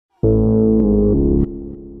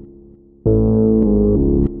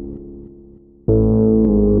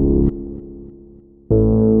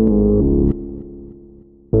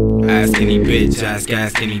any bitch, ask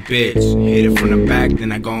any bitch. Hit it from the back,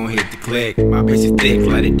 then I gon' hit the click. My bitch is thick,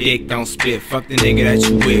 let a dick don't spit. Fuck the nigga that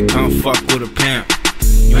you with, come fuck with a pimp.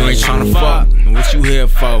 You ain't tryna fuck, what you here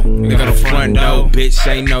for? Nigga the front door, bitch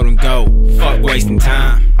say no then go. Fuck wasting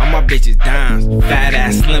time, all my bitches dimes. Fat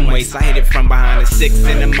ass slim waist, I hit it from behind at 6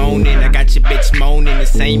 in the morning. I got your bitch moaning, the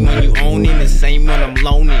same one you owning, the same one I'm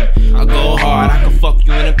loaning. I go hard, I can fuck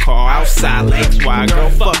you in a car, outside legs wide. Girl,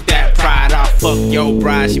 fuck that pride, I'll fuck your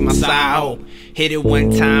bride, she my side hoe. Hit it one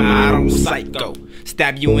time, I don't psycho.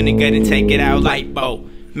 Stab you in the gut and take it out like Bo.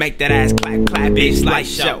 Make that ass clap, clap, bitch, like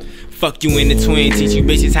show. Fuck you in the twin, teach you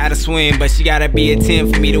bitches how to swim, but she gotta be a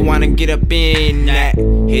 10 for me to wanna get up in that.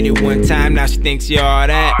 Hit it one time, now she thinks you all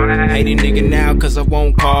that. Hate a nigga now, cause I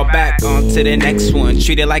won't call back. On to the next one,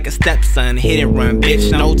 treat it like a stepson. Hit and run, bitch,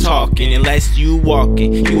 no talking unless you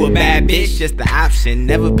walking. You a bad bitch, just the option.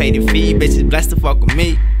 Never pay the fee, bitches blessed to fuck with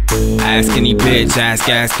me. Ask any bitch,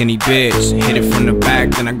 ask any bitch. Hit it from the back,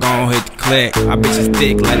 then I gon' hit the click. My bitch is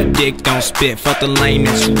thick, let a dick don't spit. Fuck the lane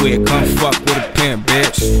that you with, come fuck with a pimp,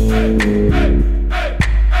 bitch.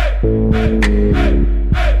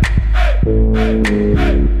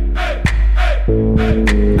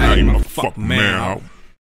 Now you motherfucking man out.